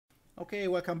Okay,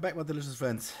 welcome back, my delicious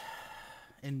friends.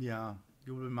 India,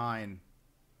 you will be mine.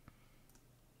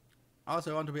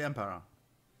 Also, I want to be emperor.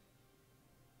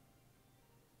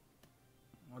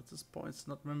 What's this point? It's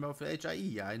not member of the HIE.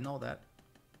 Yeah, I know that.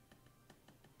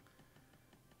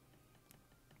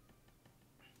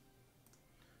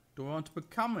 Do I want to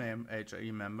become an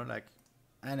HIE member, like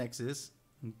annex this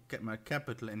and get my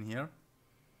capital in here?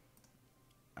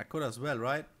 I could as well,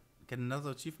 right? Get another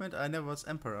achievement. I never was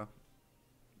emperor.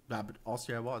 Yeah, but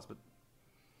Austria was, but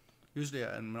usually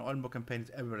in my Oldenburg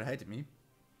campaigns everybody hated me.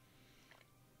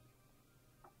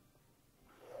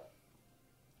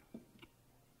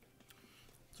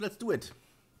 So let's do it.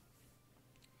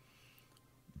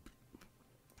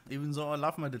 Even though I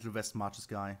love my little West Marches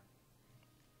guy.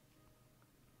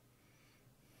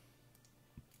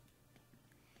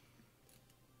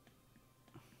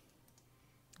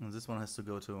 And this one has to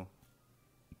go to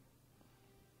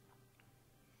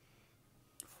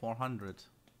 400.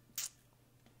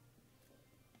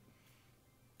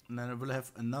 And then I will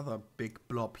have another big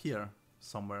blob here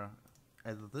somewhere.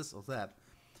 Either this or that.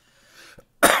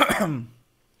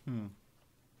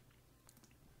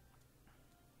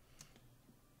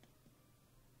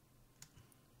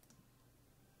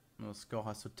 The score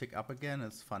has to tick up again.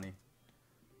 It's funny.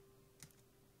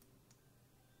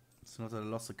 It's not that I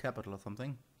lost the capital or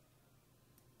something.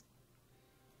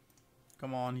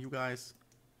 Come on, you guys.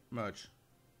 Merge.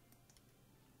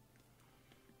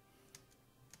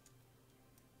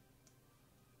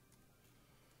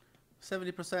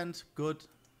 %, good.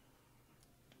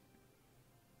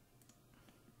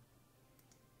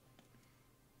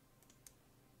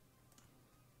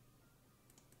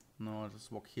 No, I'll just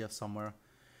walk here somewhere.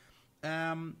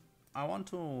 I want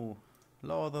to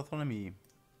lower the autonomy.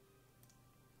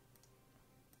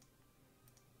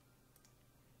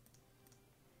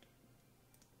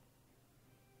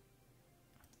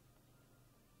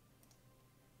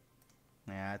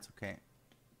 Yeah, it's okay.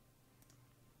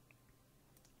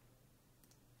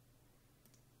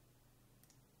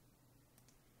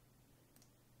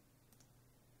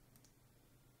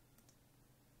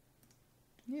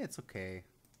 Yeah, it's okay.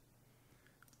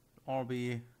 I'll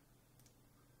be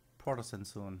Protestant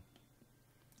soon.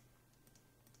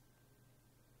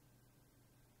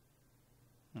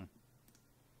 I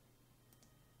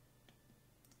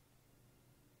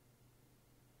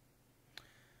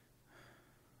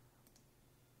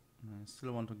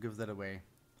still want to give that away.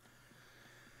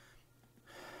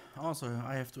 Also,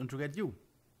 I have to integrate you.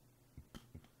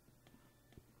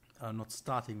 I'm not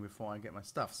starting before I get my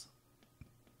stuffs.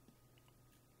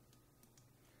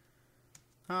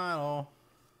 Hello.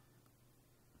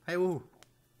 Hey, woo.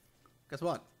 Guess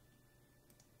what?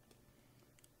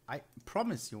 I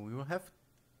promise you, you will have...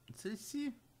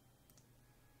 See?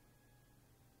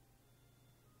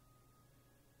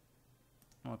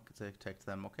 Oh, they attacked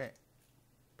them, okay.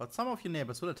 But some of your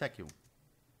neighbors will attack you.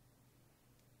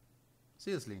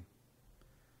 Seriously.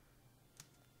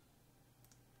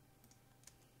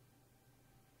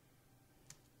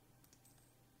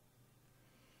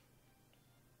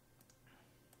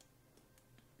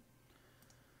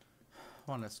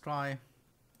 One, let's try.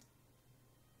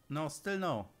 No, still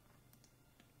no.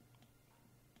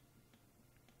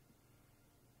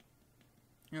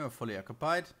 You're fully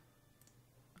occupied.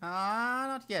 Ah,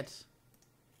 not yet.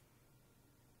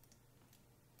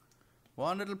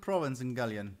 One little province in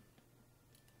Gallian.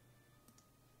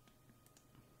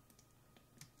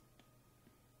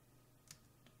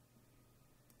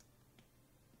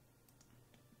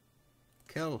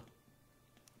 Kill.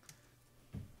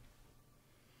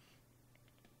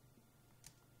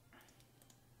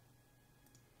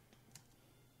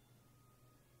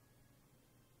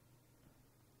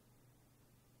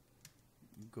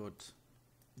 Good.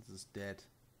 This is dead.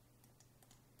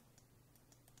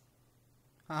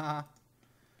 Haha.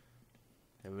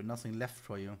 There will nothing left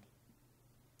for you.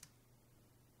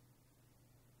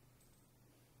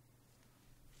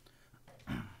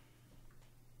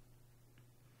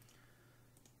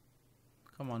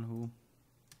 Come on, who?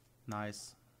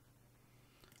 Nice.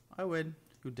 I win.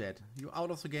 You dead. You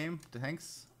out of the game.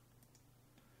 Thanks.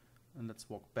 And let's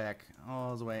walk back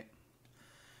all the way.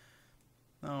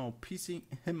 Now, piecing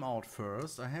him out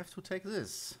first, I have to take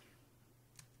this.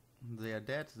 They are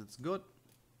dead. That's good.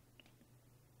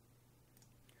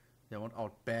 They want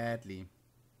out badly.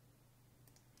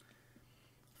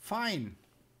 Fine.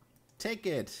 Take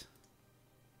it.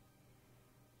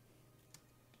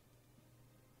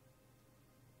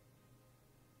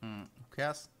 Who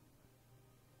cares?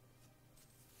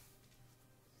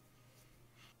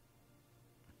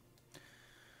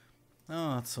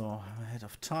 Oh, so I'm ahead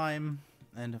of time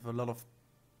and have a lot of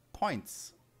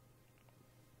points.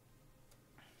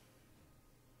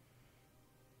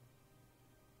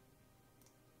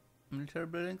 Military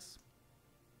buildings.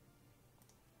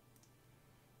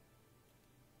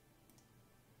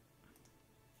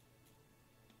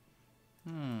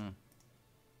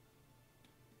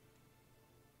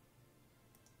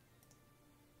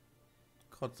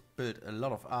 Could build a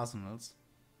lot of arsenals.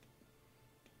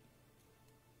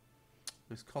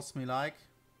 This cost me like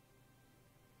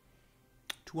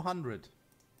 200.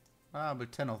 Ah,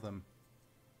 but 10 of them.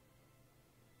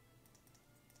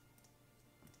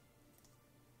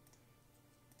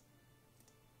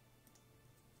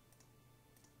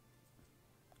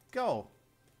 Go.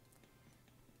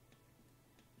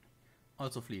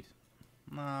 Also fleet.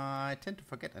 I tend to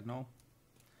forget, I know.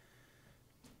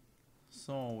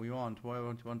 So we want, why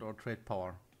don't you want our trade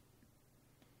power?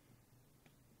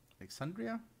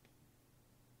 Alexandria?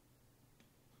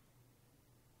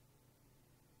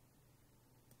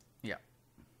 Yeah.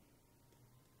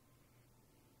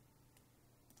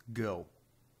 Go.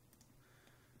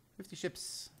 50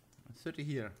 ships. 30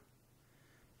 here.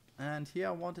 And here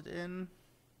I want it in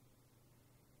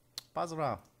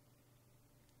Basra.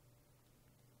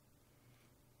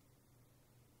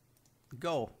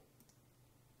 Go.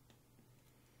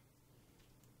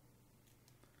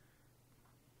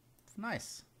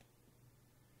 Nice.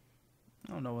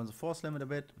 Oh no, one's a force limit a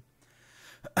bit.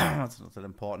 That's not that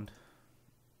important.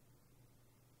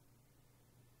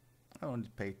 I only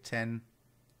pay 10.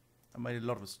 I made a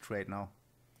lot of this trade now.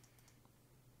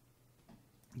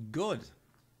 Good.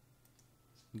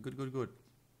 Good, good, good.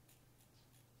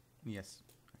 Yes.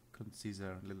 I couldn't see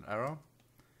the little arrow.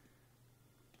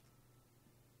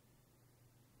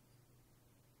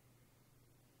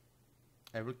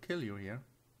 I will kill you here.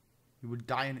 You will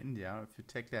die in India if you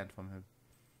take land from him.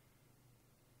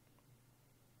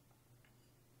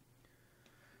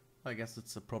 I guess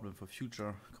it's a problem for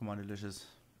future Command Delicious.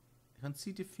 You can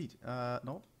see defeat.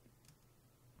 No.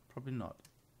 Probably not.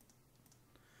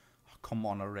 Oh, come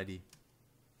on already.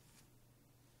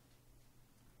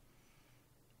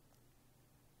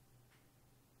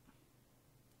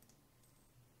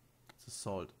 It's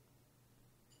assault.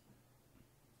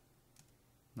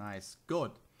 Nice.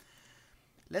 Good.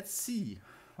 Let's see.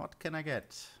 What can I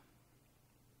get?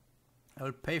 I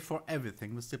will pay for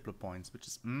everything with Diplo points, which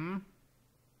is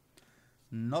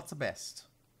not the best.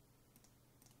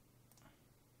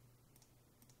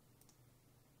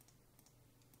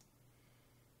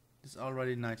 It's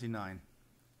already 99.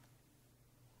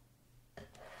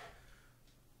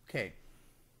 Okay.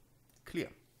 Clear.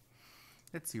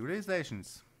 Let's see.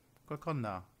 Realizations.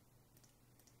 Golconda.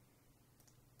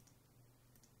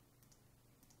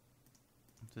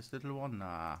 This little one,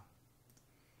 nah.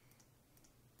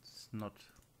 It's not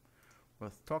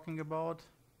worth talking about.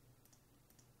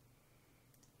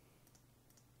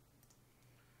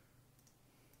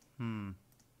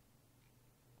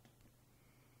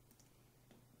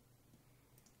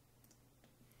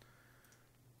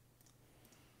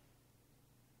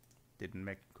 Didn't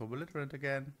make co-belligerent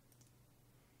again.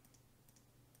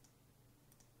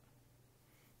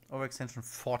 Overextension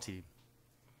 40.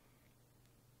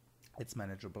 It's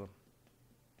manageable.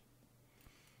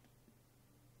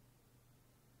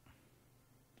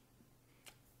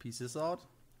 Pieces out.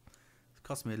 It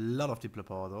cost me a lot of diplo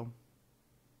power though.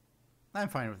 I'm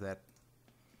fine with that.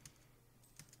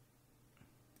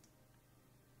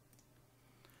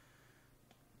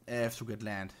 I have to get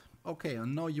land. Okay,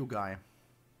 and now you guy.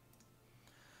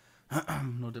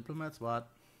 No diplomats, what?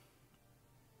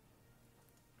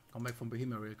 Come back from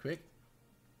Bohemia real quick.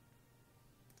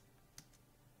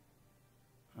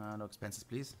 No expenses,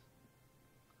 please.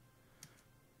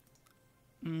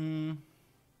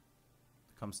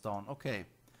 Comes down. Okay.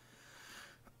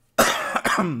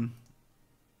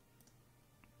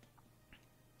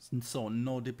 So,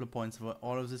 no diplo points for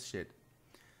all of this shit.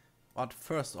 But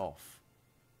first off,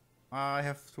 I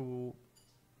have to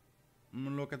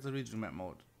look at the region map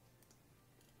mode.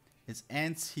 It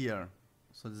ends here.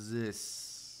 So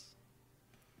this.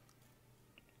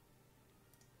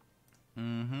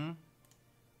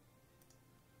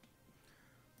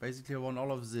 Basically I want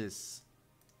all of this.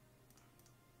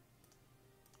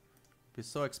 Be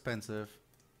so expensive.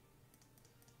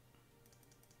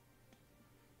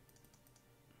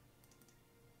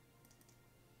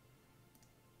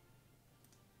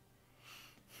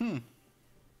 Let's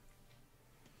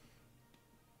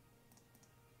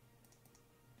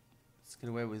get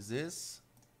away with this.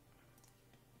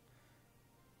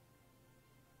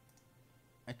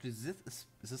 Actually, is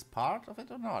this part of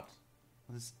it or not?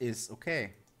 This is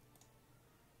okay.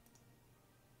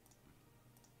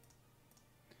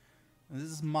 And this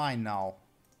is mine now.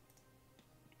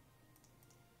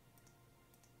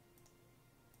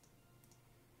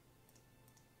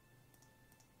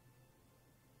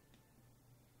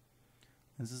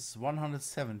 This is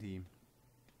 170.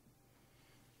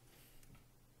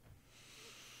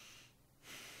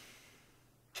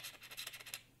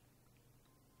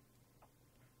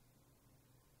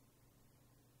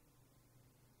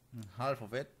 Half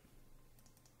of it.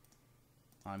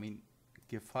 I mean,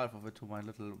 give half of it to my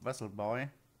little vessel boy.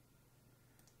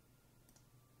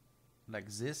 Like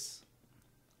this.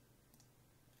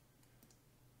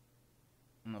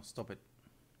 No, stop it.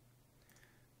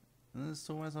 This is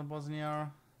to Western Bosnia.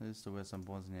 This is to Western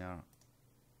Bosnia.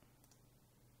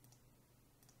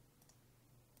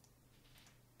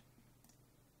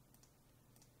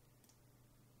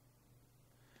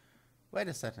 Wait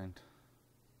a second.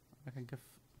 I can give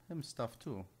him stuff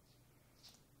too.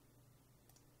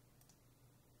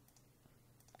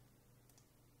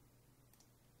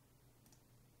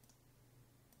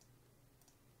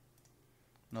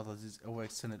 Not that it's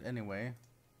overextended anyway.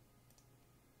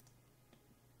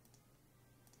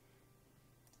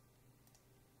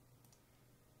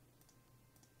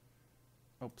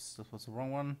 Oops, that was the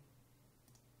wrong one.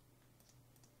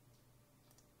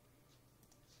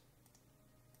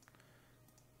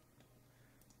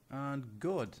 And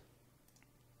good.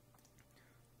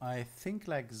 I think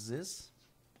like this.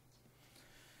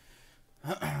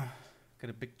 Get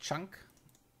a big chunk.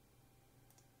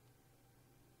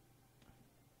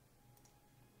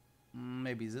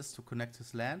 Maybe this to connect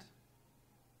his land.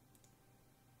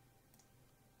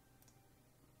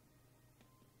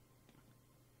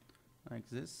 Like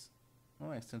this.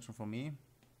 Oh, extension for me.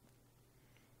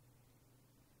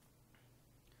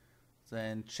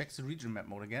 Then check the region map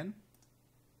mode again.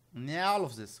 Yeah, all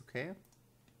of this, okay.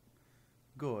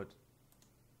 Good.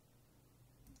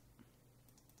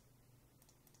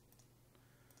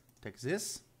 Take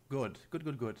this. Good, good,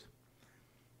 good, good.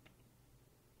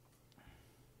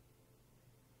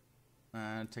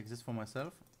 And take this for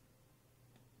myself.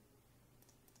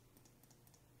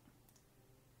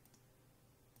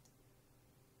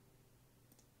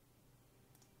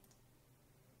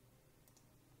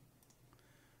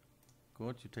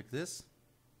 Good, you take this.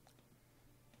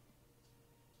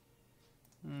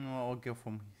 No, I'll go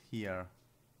from here.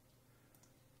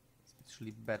 It's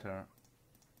actually better.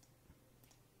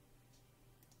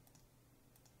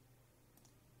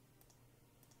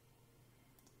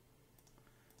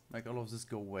 Make all of this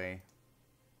go away.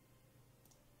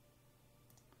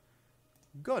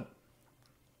 Good.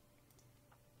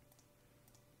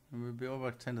 We will be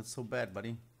overextended so bad,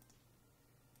 buddy.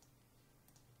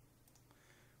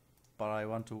 But I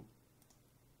want to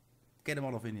get him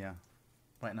out of India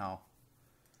right now.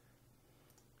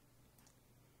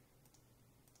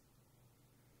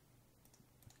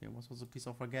 Okay, what was the piece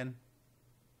offer again?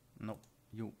 No,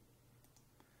 you.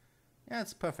 Yeah,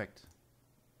 it's perfect.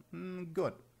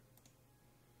 Good.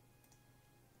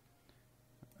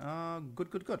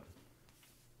 Good, good, good.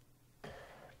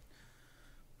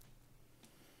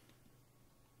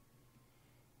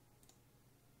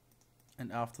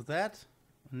 And after that,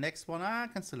 next one, I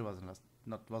can still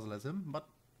not vassalize him, but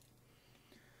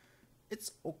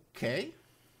it's okay.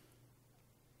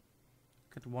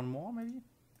 Get one more maybe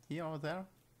here or there.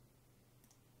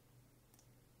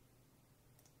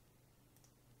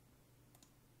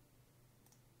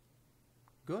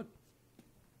 Good.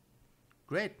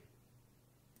 Great.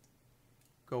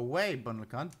 Go away,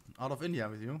 Bundelkant. Out of India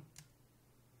with you.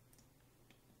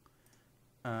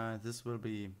 This will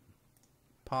be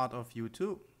part of you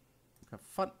too. Have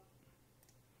fun.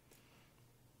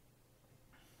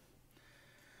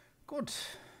 Good.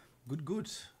 Good,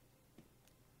 good.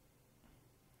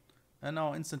 And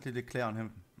now instantly declare on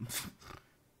him.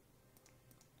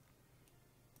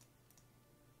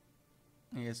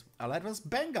 He is allied with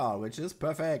Bengal, which is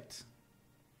perfect.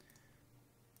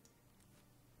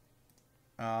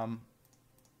 Map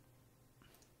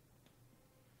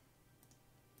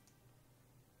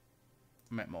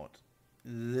mode.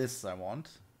 This I want.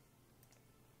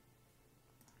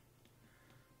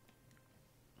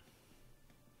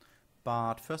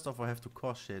 But first off I have to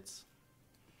cost shits.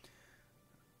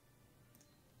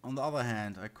 On the other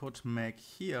hand, I could make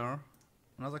here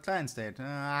another client state.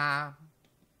 I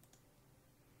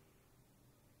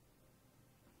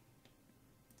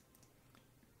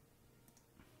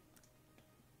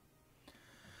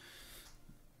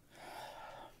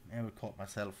will call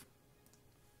myself.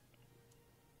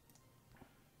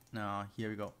 Now, here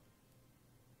we go.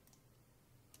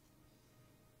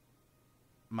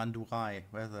 Mandurai,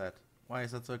 where's that? Why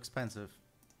is that so expensive?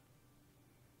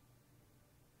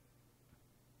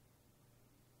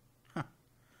 Huh.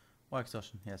 War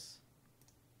exhaustion, yes.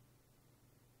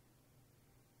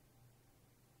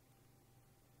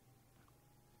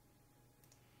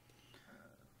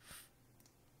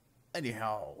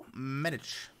 Anyhow,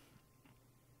 manage.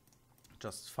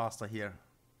 Just faster here.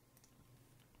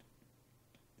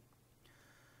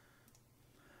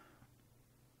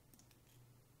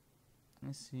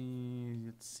 Let's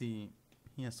see.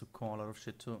 He has to call a lot of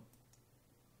shit too.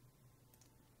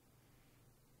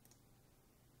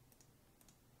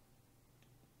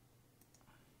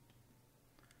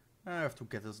 I have to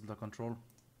get this under control.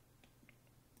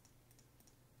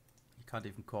 He can't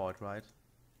even call it, right?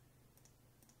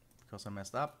 Because I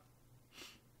messed up.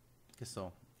 Guess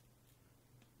so.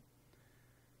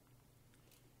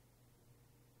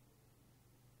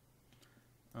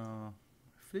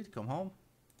 Fleet, come home.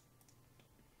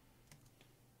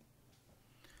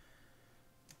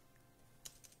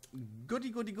 Goody,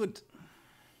 goody, good.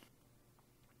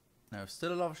 I have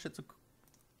still a lot of shit to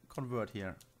convert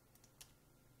here.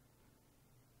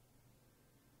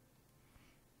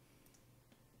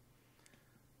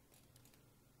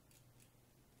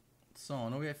 So,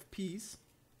 now we have peace.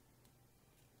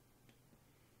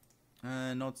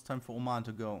 Now it's time for Oman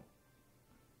to go.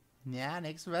 Yeah,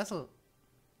 next vessel.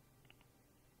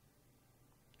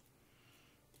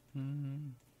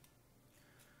 I'm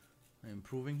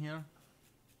improving here.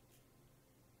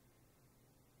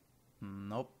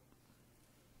 Nope.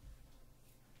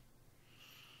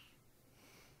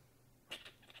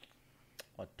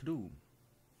 What to do?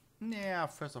 Yeah,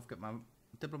 first off, get my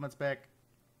diplomats back.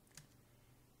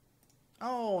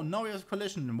 Oh, now we have a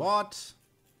collision. What?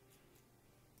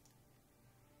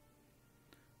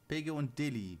 Pegu and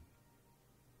Delhi.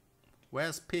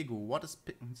 Where's Pegu? What is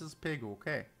this is Pegu,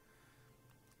 okay.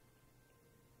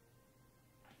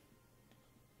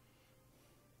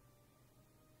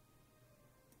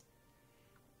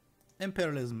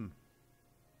 Imperialism.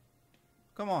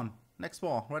 Come on, next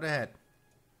war, right ahead.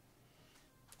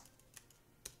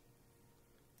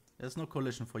 There's no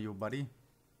coalition for you, buddy.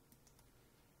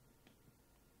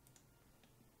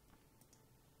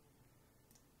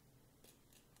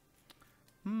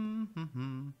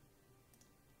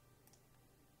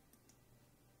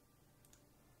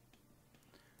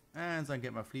 And then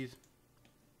get my fleet.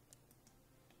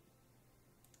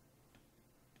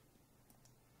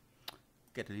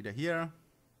 Get a leader here.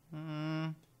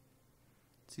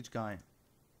 Siege guy.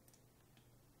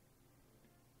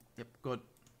 Yep, good.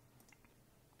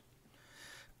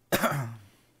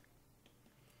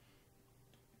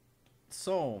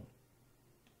 So,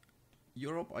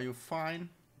 Europe, are you fine?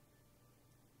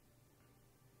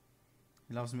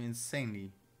 He loves me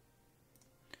insanely.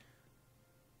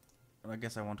 But I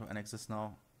guess I want to annex this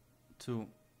now, too.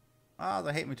 Ah,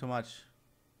 they hate me too much.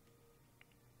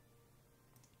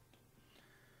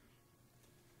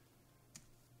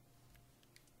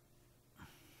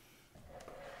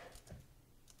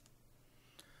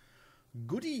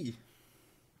 Goody!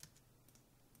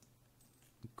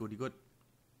 Goody good.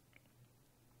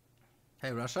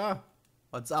 Hey Russia,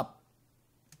 what's up?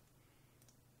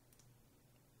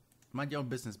 Mind your own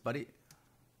business, buddy.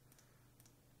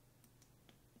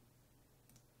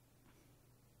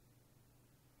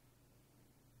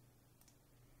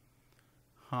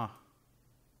 Huh.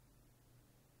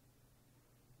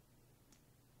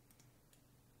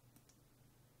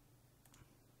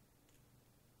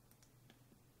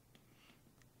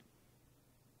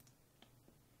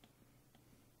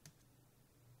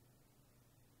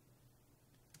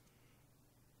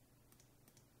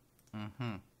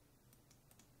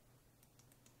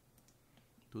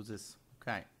 Do this.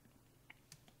 Okay.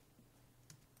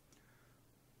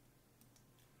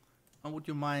 And would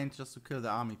you mind just to kill the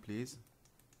army, please?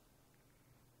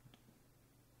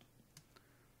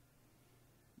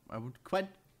 I would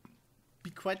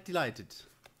be quite delighted.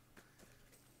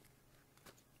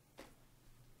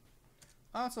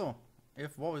 Also,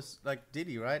 if war is like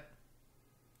Diddy, right?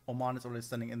 Oman is already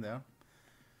standing in there.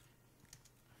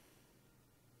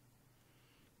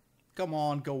 Come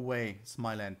on, go away,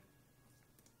 Smiland.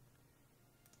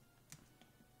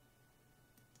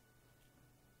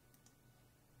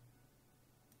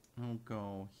 I'll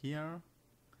go here.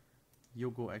 You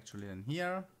go actually in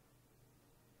here.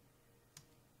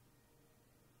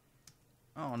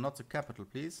 Oh, not the capital,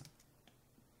 please.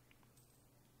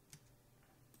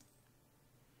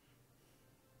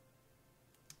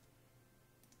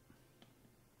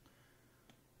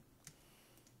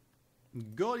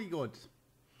 Goody good.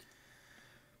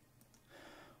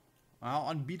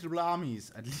 Our unbeatable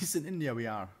armies. At least in India we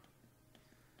are.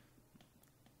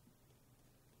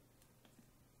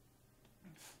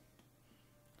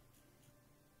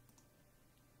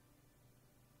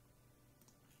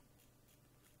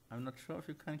 I'm not sure if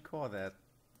you can core that.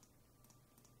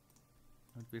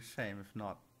 It would be a shame if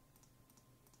not.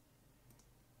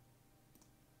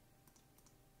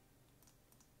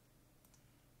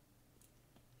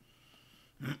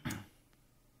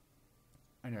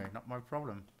 Anyway, not my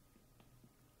problem.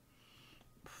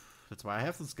 That's why I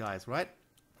have these guys, right?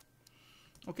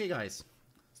 Okay, guys.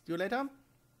 See you later.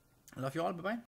 I love you all. Bye-bye.